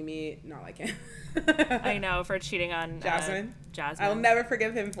making me not like him. I know, for cheating on Jasmine. Jasmine. I'll never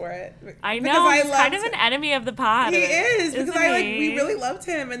forgive him for it. I know. He's kind of an enemy of the pod. He is, because we really loved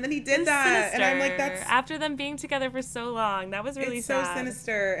him, and then he did that, sinister. And I'm like, that's after them being together for so long. That was really sad. So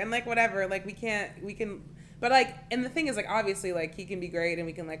sinister, and like whatever, like we can. But like, and the thing is, like, obviously, like he can be great, and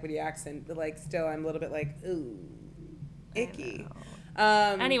we can like what he acts in, but like still, I'm a little bit like, ooh, icky.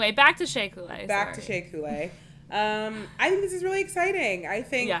 Anyway, back to Shea Coulee. Back to Shea Coulee. I think this is really exciting. I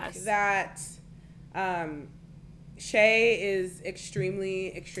think that Shea is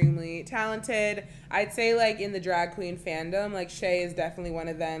extremely, extremely talented. I'd say, like, in the drag queen fandom, like, Shea is definitely one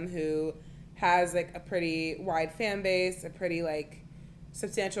of them who has, like, a pretty wide fan base, a pretty, like,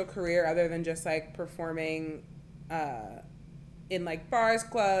 substantial career other than just, like, performing in, like, bars,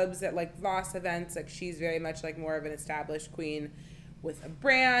 clubs, at, like, Voss events. Like, she's very much, like, more of an established queen with a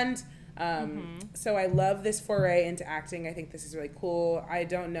brand. So I love this foray into acting. I think this is really cool. I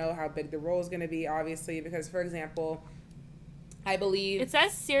don't know how big the role is going to be, obviously, because, for example, I believe... It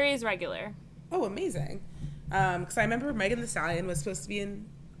says series regular. Oh, amazing. Because I remember Megan Thee Stallion was supposed to be in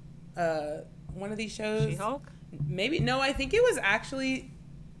one of these shows. She-Hulk? Maybe. No, I think it was actually...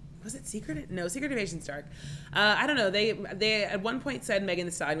 Was it Secret? No, Secret Invasion's Dark. I don't know. They at one point said Megan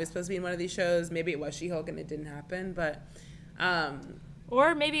Thee Stallion was supposed to be in one of these shows. Maybe it was She-Hulk and it didn't happen, but...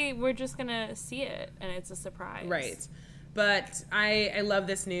 Or maybe we're just going to see it and it's a surprise. Right. But I love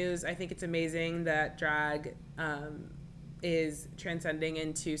this news. I think it's amazing that drag is transcending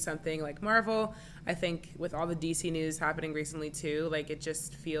into something like Marvel. I think with all the DC news happening recently too, like it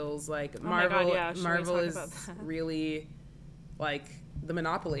just feels like Marvel is really like the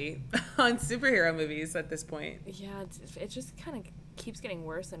monopoly on superhero movies at this point. Yeah, it just kind of keeps getting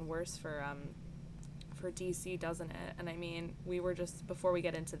worse and worse for DC, doesn't it? And I mean, we were just, before we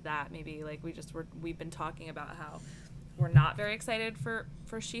get into that, maybe like we've been talking about how we're not very excited for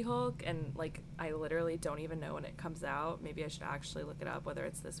She-Hulk, and like I literally don't even know when it comes out. Maybe I should actually look it up, whether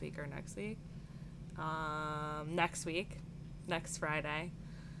it's this week or next week. Next Friday.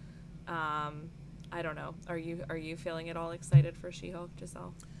 I don't know. Are you feeling at all excited for She-Hulk,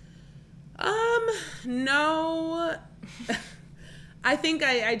 Giselle? No. I think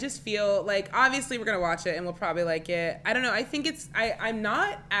I just feel like, obviously we're going to watch it and we'll probably like it. I don't know. I think I'm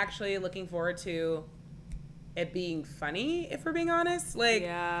not actually looking forward to it being funny, if we're being honest. Like,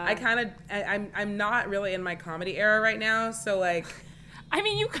 yeah. I'm not really in my comedy era right now. So like, I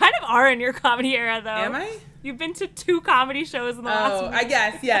mean, you kind of are in your comedy era though. Am I? You've been to 2 comedy shows in the last week. I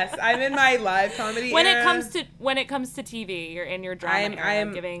guess, yes. I'm in my live comedy when era. When it comes to TV, you're in your drama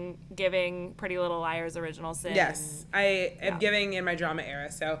era, giving Pretty Little Liars Original Sin. Yes, I am giving in my drama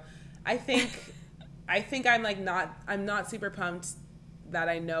era. So I think I'm not super pumped that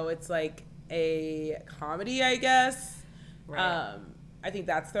I know it's like a comedy, I guess. Right. I think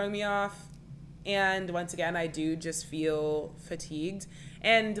that's throwing me off. And once again, I do just feel fatigued.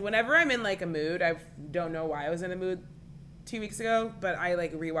 And whenever I'm in like a mood, I don't know why I was in a mood 2 weeks ago, but I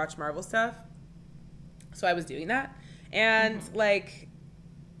like rewatch Marvel stuff. So I was doing that. And like,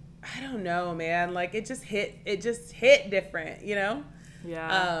 I don't know, man. Like it just hit different, you know?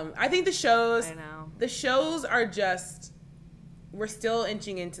 Yeah. I think the shows are just, we're still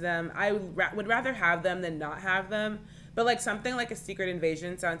inching into them. I would rather have them than not have them. But like something like a Secret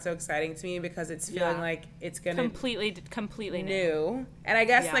Invasion sounds so exciting to me because it's feeling like it's gonna completely new. And I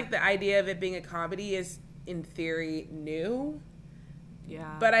guess like the idea of it being a comedy is in theory new.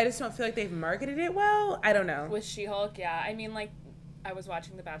 Yeah. But I just don't feel like they've marketed it well. I don't know. With She-Hulk, yeah. I mean, like I was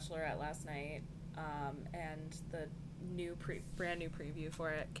watching The Bachelorette last night, and the brand new preview for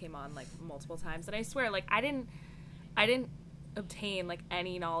it came on like multiple times, and I swear, like I didn't obtain like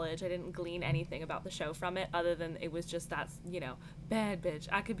any knowledge. I didn't glean anything about the show from it other than it was just that, you know, bad bitch,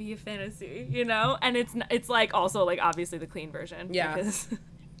 I could be a fantasy, you know. And it's like also like obviously the clean version, because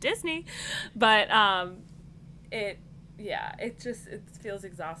Disney, but it feels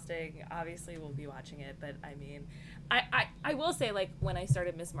exhausting. Obviously we'll be watching it, but I mean I will say, like, when I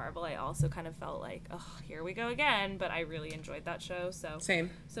started Ms. Marvel, I also kind of felt like, oh, here we go again, but I really enjoyed that show. So same.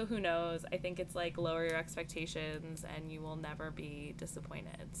 So who knows? I think it's like lower your expectations and you will never be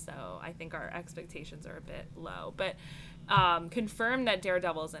disappointed. So I think our expectations are a bit low, but confirmed that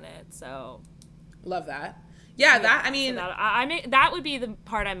Daredevil's in it. So love that. Yeah, that, I mean, so that would be the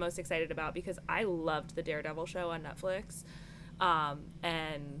part I'm most excited about, because I loved the Daredevil show on Netflix,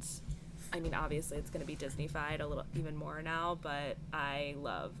 and I mean, obviously it's going to be Disney-fied a little even more now, but I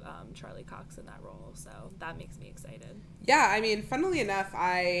love Charlie Cox in that role, so that makes me excited. Yeah, I mean, funnily enough,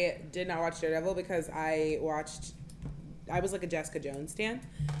 I did not watch Daredevil because I watched was like a Jessica Jones stan.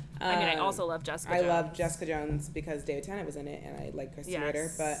 I mean, I also love Jessica Jones. I love Jessica Jones because David Tennant was in it, and I like Kristen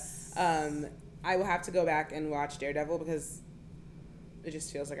Ritter. But I will have to go back and watch Daredevil because it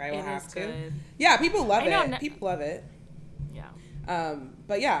just feels like I will have to. Good. Yeah, people love it. People love it. Yeah.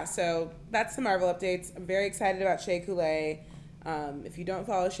 But yeah, so that's the Marvel updates. I'm very excited about Shea Coulee. If you don't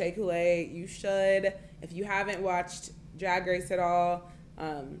follow Shea Coulee, you should. If you haven't watched Drag Race at all,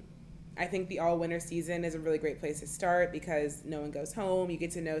 I think the all-winter season is a really great place to start because no one goes home. You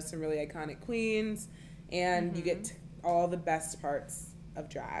get to know some really iconic queens, and you get all the best parts of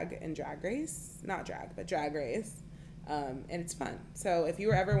drag and Drag Race. Not drag, but Drag Race. And it's fun. So if you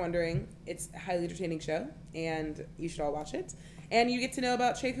were ever wondering, it's a highly entertaining show, and you should all watch it. And you get to know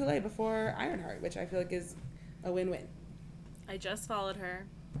about Shea Coulee before Ironheart, which I feel like is a win-win. I just followed her.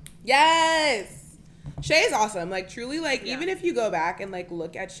 Yes! Shea is awesome. Like, truly, like, even if you go back and, like,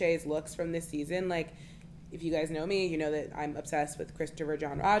 look at Shea's looks from this season, like, if you guys know me, you know that I'm obsessed with Christopher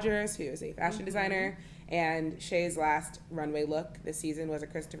John Rogers, who is a fashion designer. And Shea's last runway look this season was a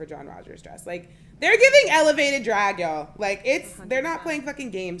Christopher John Rogers dress. Like, they're giving elevated drag, y'all. Like, it's 100%. They're not playing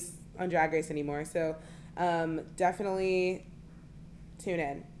fucking games on Drag Race anymore. So, definitely tune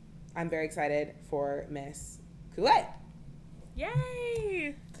in. I'm very excited for Miss Coulee.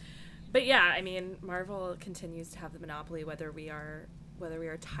 Yay! But yeah, I mean, Marvel continues to have the monopoly whether we are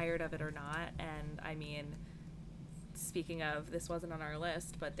tired of it or not. And I mean, speaking of, this wasn't on our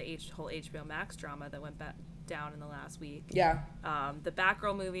list, but the whole HBO Max drama that went down in the last week. Yeah. The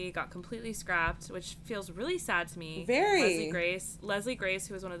Batgirl movie got completely scrapped, which feels really sad to me. Very. Leslie Grace,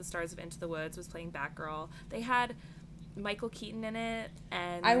 who was one of the stars of Into the Woods, was playing Batgirl. They had Michael Keaton in it,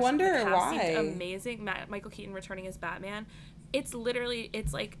 and I wonder the cast why. seemed amazing. Michael Keaton returning as Batman. It's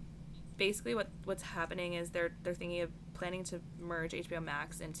like basically what's happening is they're planning to merge HBO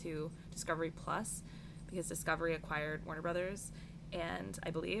Max into Discovery Plus because Discovery acquired Warner Brothers, and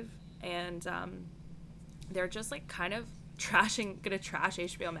I believe, and they're just like kind of gonna trash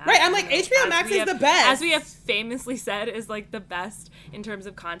HBO Max. Right, I'm like, HBO Max is the best. As we have famously said, is like the best in terms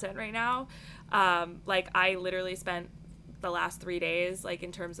of content right now. Like, I literally spent the last 3 days, like,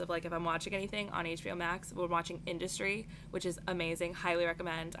 in terms of, like, if I'm watching anything on HBO Max, we're watching Industry, which is amazing. Highly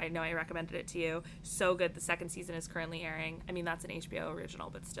recommend. I know I recommended it to you. So good. The second season is currently airing. I mean, that's an HBO original,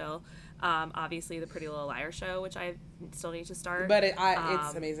 but still. Obviously, The Pretty Little Liars show, which I still need to start. But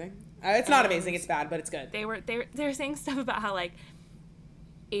it's amazing. It's not amazing. It's bad, but it's good. They were saying stuff about how, like,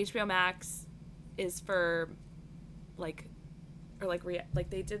 HBO Max is for, like, or like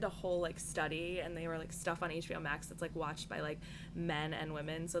they did a whole like study, and they were like stuff on HBO Max that's like watched by like men and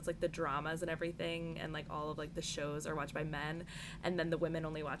women, so it's like the dramas and everything, and like all of like the shows are watched by men, and then the women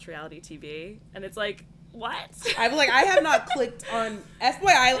only watch reality TV, and it's like, what? I have not clicked on F-Boy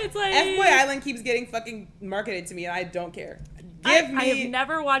Island. It's like, F-Boy Island keeps getting fucking marketed to me, and I don't care. I have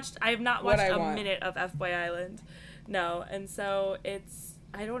not watched a minute of F-Boy Island. No, and so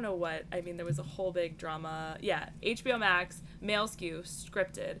I don't know what. I mean, there was a whole big drama. Yeah, HBO Max, Male Skew,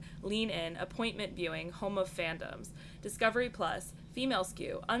 Scripted, Lean In, Appointment Viewing, Home of Fandoms, Discovery Plus, Female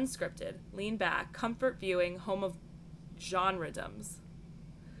Skew, Unscripted, Lean Back, Comfort Viewing, Home of Genredoms.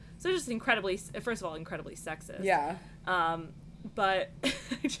 So just incredibly sexist. Yeah. But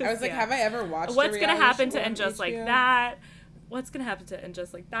I was like, have I ever watched? What's gonna happen to And Just Like That? What's gonna happen to And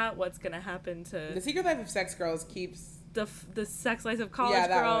Just Like That? What's gonna happen to The Secret Life of Sex Girls keeps. The Sex Life of College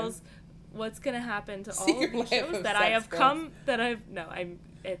Girls. One. What's gonna happen to Secret all of these shows that I have come that I've no I'm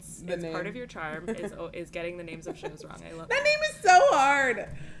it's part of your charm is getting the names of shows wrong. I love that name is so hard.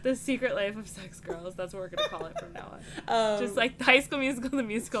 The Secret Life of Sex Girls. That's what we're gonna call it from now on. Just like the High School Musical, the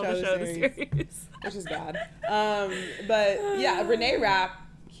musical, the show, the series, which is bad. But yeah, Renee Rapp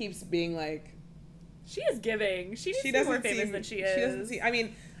keeps being like, she is giving. She needs to be more famous than she is. She doesn't see. I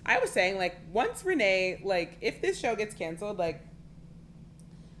mean, I was saying, like, once Renee, like, if this show gets canceled, like,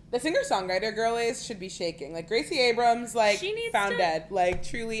 the singer-songwriter girlies should be shaking. Like, Gracie Abrams, like, found dead. Like,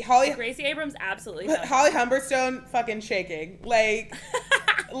 truly. Gracie Abrams absolutely found Holly Humberstone fucking shaking. Like,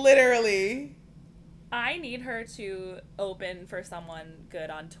 literally. I need her to open for someone good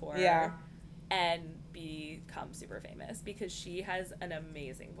on tour. Yeah. And become super famous because she has an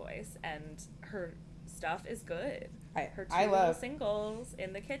amazing voice and her stuff is good. Her two little singles,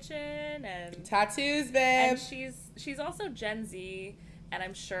 In the Kitchen and Tattoos, babe. And she's also Gen Z, and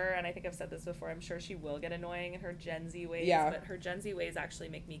I'm sure, and I think I've said this before, I'm sure she will get annoying in her Gen Z ways. Yeah. But her Gen Z ways actually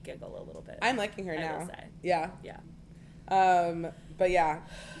make me giggle a little bit. I'm liking her now. I will say. Yeah. Yeah. But yeah,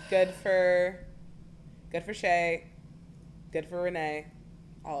 good for Shea, good for Renee,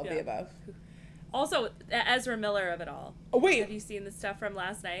 all of the above. Also, Ezra Miller of it all. Oh, wait. Have you seen the stuff from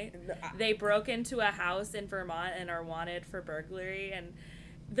last night? No, They broke into a house in Vermont and are wanted for burglary. And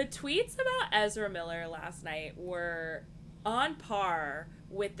the tweets about Ezra Miller last night were on par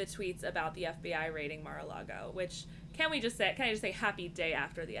with the tweets about the FBI raiding Mar-a-Lago, which can I just say happy day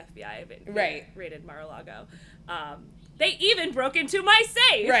after the FBI raided Mar-a-Lago. They even broke into my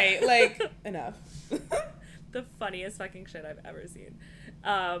safe. Right, like, enough. The funniest fucking shit I've ever seen.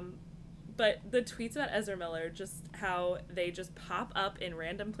 But the tweets about Ezra Miller, just how they just pop up in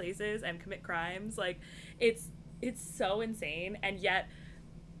random places and commit crimes, like, it's so insane. And yet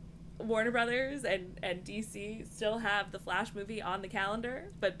Warner Brothers and DC still have the Flash movie on the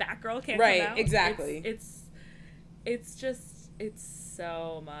calendar, but Batgirl can't come out. Right, exactly. It's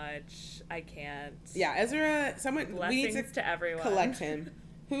so much. I can't. Yeah, Ezra, we need to everyone. Collect him.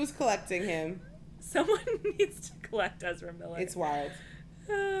 Who's collecting him? Someone needs to collect Ezra Miller. It's wild.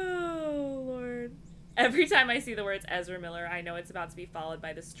 Oh, Lord. Every time I see the words Ezra Miller, I know it's about to be followed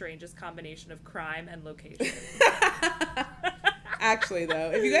by the strangest combination of crime and location. Actually,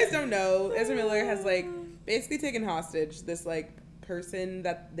 though, if you guys don't know, Ezra Miller has, like, basically taken hostage this, like, person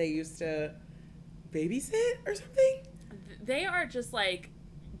that they used to babysit or something. They are just, like,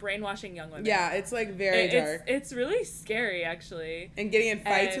 brainwashing young women. Yeah, it's, like, very dark. It's really scary, actually. And getting in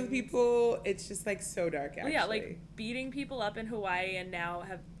fights with people, it's just, like, so dark, actually. Well, yeah, like, beating people up in Hawaii, and now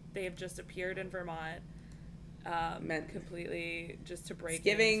they have just appeared in Vermont. Completely just to break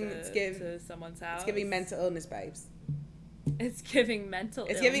into someone's house. It's giving mental illness vibes. It's giving mental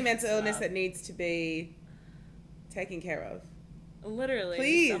illness that needs to be taken care of. Literally.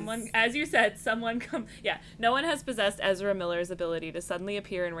 Please. Someone, as you said, no one has possessed Ezra Miller's ability to suddenly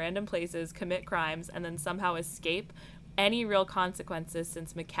appear in random places, commit crimes, and then somehow escape any real consequences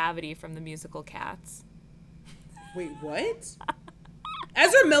since Macavity from the musical Cats. Wait, what?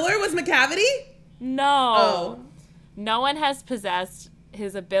 Ezra Miller was Macavity? No. Oh. No one has possessed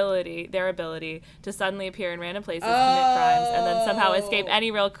their ability to suddenly appear in random places, commit crimes, and then somehow escape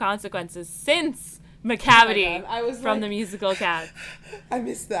any real consequences since Macavity from the musical Cats. I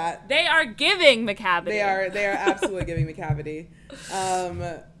missed that. They are giving Macavity. They are absolutely giving Macavity.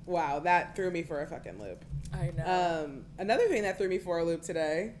 Wow, that threw me for a fucking loop. I know. Another thing that threw me for a loop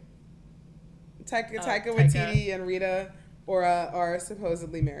today, Taika Waititi and Rita Ora are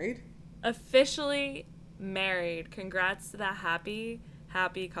supposedly married. Officially married. Congrats to that happy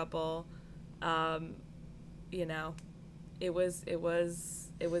couple. You know, it was in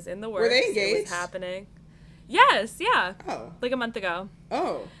the works. Were they engaged? It was happening. Yes, yeah. Oh. Like a month ago.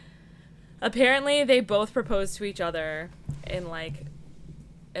 Oh. Apparently they both proposed to each other in like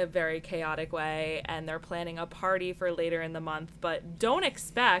a very chaotic way, and they're planning a party for later in the month, but don't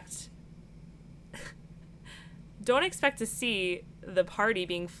expect to see the party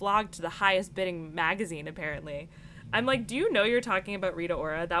being flogged to the highest bidding magazine, apparently. I'm like, do you know you're talking about Rita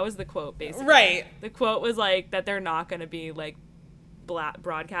Ora? That was the quote, basically. Right. The quote was like that they're not going to be like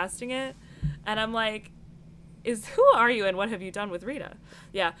broadcasting it. And I'm like, who are you and what have you done with Rita?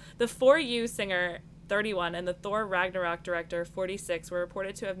 Yeah. The For You singer, 31, and the Thor Ragnarok director, 46, were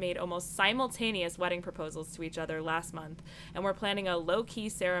reported to have made almost simultaneous wedding proposals to each other last month, and were planning a low-key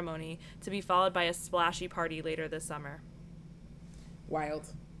ceremony to be followed by a splashy party later this summer. Wild.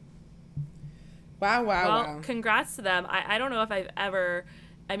 Wow. Congrats to them. I don't know if I've ever...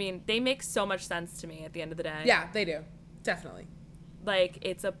 I mean, they make so much sense to me at the end of the day. Yeah, they do. Definitely. Like,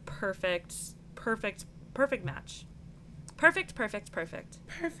 it's a perfect match. Perfect.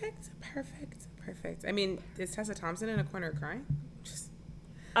 I mean, is Tessa Thompson in a corner crying? Just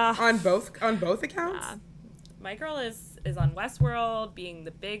on both accounts? My girl is on Westworld, being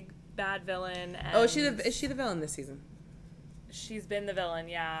the big bad villain. And is she the villain this season? She's been the villain,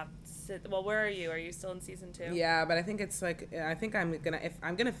 yeah. Well, where are you? Are you still in season 2? Yeah, but I think it's like if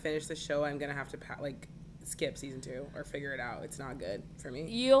I'm gonna finish the show, I'm gonna have to skip season 2 or figure it out. It's not good for me.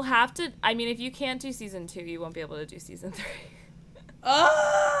 You'll have to. I mean, if you can't do season 2, you won't be able to do season 3.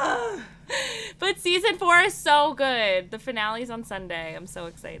 But season 4 is so good. The finale's on Sunday. I'm so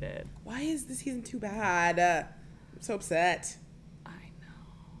excited. Why is the season 2 bad? I'm so upset. I know.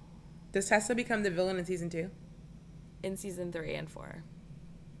 Does Tessa become the villain in season 2? In season 3 and 4.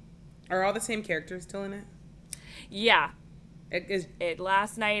 Are all the same characters still in it? Yeah.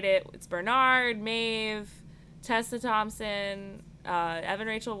 Last night it's Bernard, Maeve, Tessa Thompson, Evan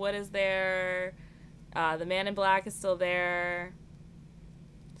Rachel Wood is there, the Man in Black is still there.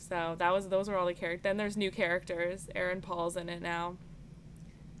 So those were all the characters. Then there's new characters. Aaron Paul's in it now.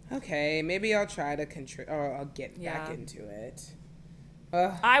 Okay, maybe I'll try to I'll get back into it.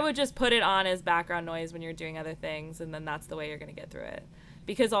 I would just put it on as background noise when you're doing other things, and then that's the way you're gonna get through it.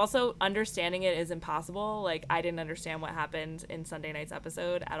 because also understanding it is impossible. Like, I didn't understand what happened in Sunday night's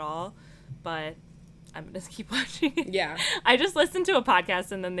episode at all, but I'm going to keep watching it. Yeah. I just listened to a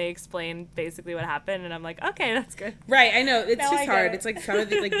podcast and then they explain basically what happened, and I'm like, okay, that's good. Right, I know. It's Now just I get hard. it. It's like some of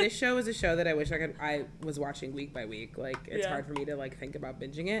the, like, this show is a show that I wish I was watching week by week. Like, it's Yeah. hard for me to, like, think about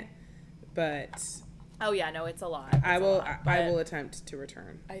binging it. But Oh, yeah, no, it's a lot. I will attempt to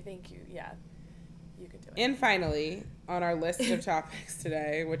return. I think you could do it. And finally, on our list of topics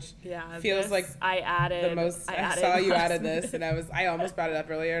today, which feels this, like I added the most, I added saw you last added this, minute. and I almost brought it up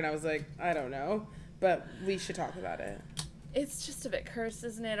earlier, and I was like, I don't know. But we should talk about it. It's just a bit cursed,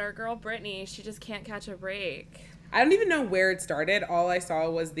 isn't it? Our girl Brittany, she just can't catch a break. I don't even know where it started. All I saw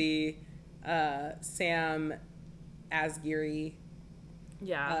was the Sam Asghari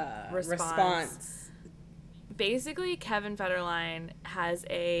response. Basically, Kevin Federline has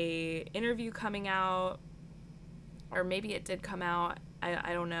a interview coming out, or maybe it did come out.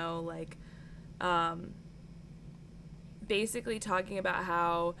 I don't know. Like, basically talking about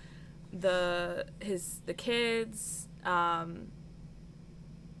how the kids, Sean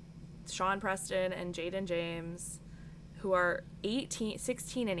Preston and Jaden James, who are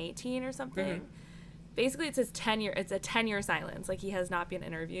 16 and 18 or something. Mm-hmm. Basically, it's a 10-year silence. Like, he has not been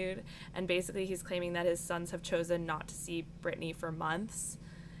interviewed, and basically he's claiming that his sons have chosen not to see Brittany for months,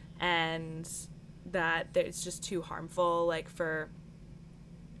 and that it's just too harmful, like, for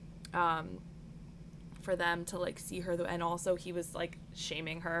them to, like, see her. And also he was, like,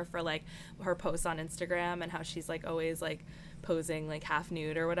 shaming her for, like, her posts on Instagram and how she's, like, always, like, posing, like, half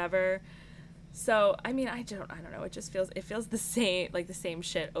nude or whatever. So, I mean, I don't know. It just feels the same, like, the same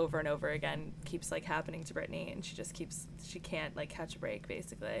shit over and over again keeps, like, happening to Brittany, and she can't, like, catch a break,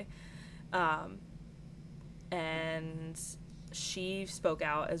 basically. And she spoke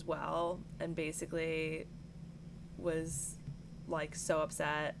out as well, and basically was, like, so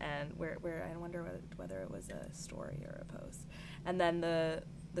upset, and where I wonder whether it was a story or a post. And then the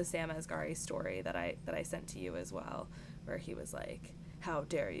Sam Asghari story that I sent to you as well, where he was like, how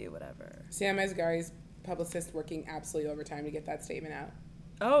dare you, whatever. Sam Asghari's publicist working absolutely overtime to get that statement out.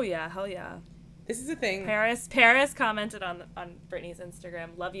 Oh, yeah, hell yeah. This is the thing. Paris commented on Brittany's Instagram,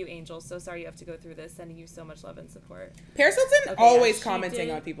 love you, Angel. So sorry you have to go through this. Sending you so much love and support. Paris Hilton always commenting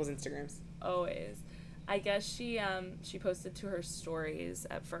on people's Instagrams. Always. I guess she posted to her stories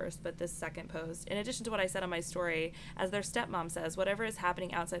at first, but this second post, in addition to what I said on my story, as their stepmom says, whatever is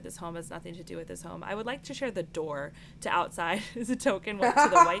happening outside this home has nothing to do with this home. I would like to share the door to outside as a token to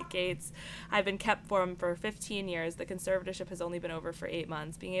the white gates I've been kept from for 15 years. The conservatorship has only been over for 8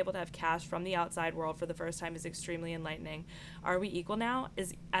 months. Being able to have cash from the outside world for the first time is extremely enlightening. Are we equal now?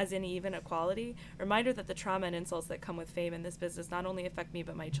 As in even equality? Reminder that the trauma and insults that come with fame in this business not only affect me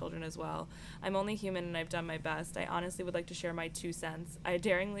but my children as well. I'm only human and I've done my best. I honestly would like to share my 2 cents. I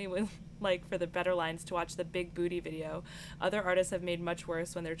daringly would like for the better lines to watch the Big Booty video. Other artists have made much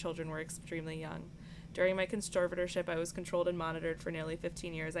worse when their children were extremely young. During my conservatorship, I was controlled and monitored for nearly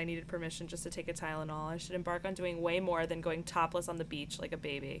 15 years. I needed permission just to take a Tylenol. I should embark on doing way more than going topless on the beach like a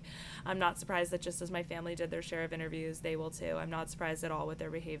baby. I'm not surprised that just as my family did their share of interviews, they will too. I'm not surprised at all with their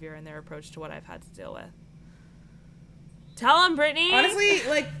behavior and their approach to what I've had to deal with. Tell them, Brittany. Honestly,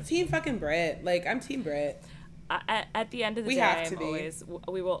 like, team fucking Brit. Like, I'm team Brit. At the end of the day,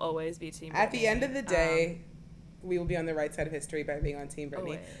 we will always be team Brittany. At the end of the day, we will be on the right side of history by being on Team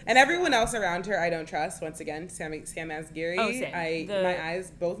Brittany. Always. And everyone else around her, I don't trust. Once again, Sam Asghari. Oh, same.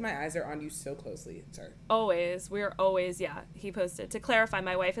 Both my eyes are on you so closely, sir. Always. We're always, yeah. He posted. To clarify,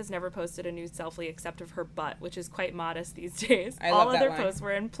 my wife has never posted a nude selfie except of her butt, which is quite modest these days. All other posts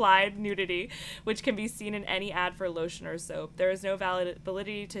were implied nudity, which can be seen in any ad for lotion or soap. There is no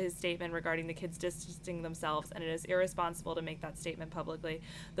validity to his statement regarding the kids distancing themselves, and it is irresponsible to make that statement publicly.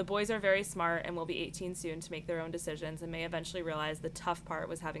 The boys are very smart and will be 18 soon to make their own decisions and may eventually realize the tough part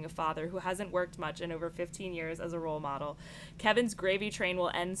was having a father who hasn't worked much in over 15 years as a role model. Kevin's gravy train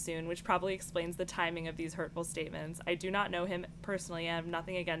will end soon, which probably explains the timing of these hurtful statements. I do not know him personally and have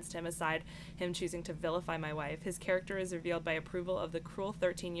nothing against him aside him choosing to vilify my wife. His character is revealed by approval of the cruel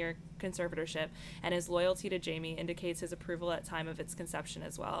 13-year conservatorship, and his loyalty to Jamie indicates his approval at time of its conception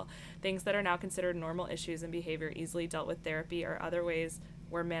as well. Things that are now considered normal issues and behavior easily dealt with therapy or other ways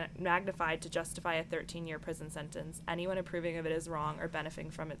were magnified to justify a 13-year prison sentence. Anyone approving of it is wrong or benefiting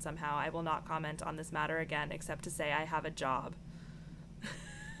from it somehow. I will not comment on this matter again, except to say I have a job.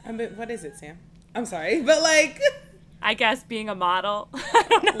 What is it, Sam? I'm sorry, but like... I guess being a model. I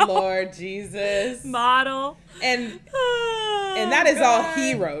don't know. Lord Jesus. Model. And that is all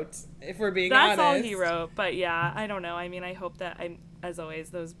he wrote, if we're being honest. That's all he wrote, but yeah, I don't know. I mean, I hope that as always,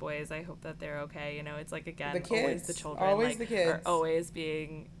 those boys, I hope that they're okay. You know, it's like, again, the kids, always the children, always like, the kids are always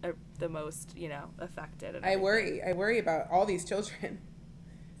being the most, you know, affected. And I worry about all these children.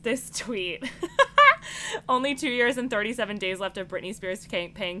 This tweet. Only 2 years and 37 days left of Britney Spears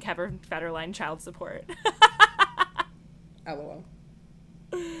paying Kevin Federline child support. LOL.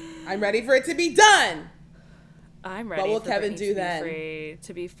 I'm ready for it to be done. I'm ready. What will for Kevin Britney do to then? Be free,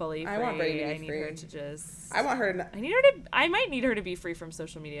 to be fully free. I want Britney to be I need free. her to just. I want her to. I might need her to be free from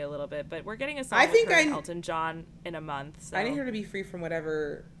social media a little bit, but we're getting a song with her and Elton John in a month. So. I need her to be free from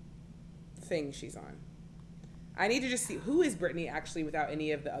whatever thing she's on. I need to just see who is Britney actually without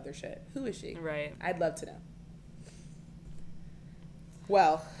any of the other shit. Who is she? Right. I'd love to know.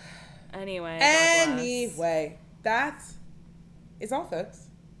 Well. Anyway. That is all, folks.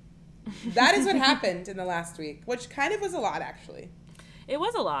 That is what happened in the last week, which kind of was a lot, actually. It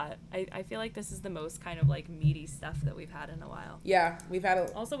was a lot. I feel like this is the most kind of like meaty stuff that we've had in a while. Yeah, we've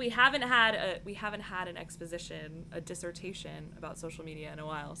had Also, we haven't had an exposition, a dissertation about social media in a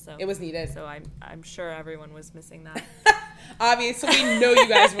while. So it was needed. So I'm sure everyone was missing that. Obviously, we know you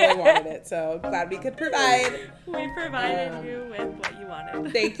guys really wanted it, so glad we could provide. We provided you with what you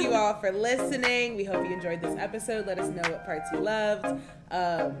wanted. Thank you all for listening. We hope you enjoyed this episode. Let us know what parts you loved.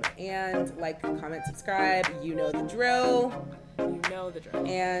 And like, comment, subscribe. You know the drill. You know the drill.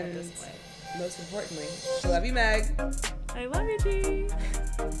 And most importantly, I love you, Meg. I love you, G.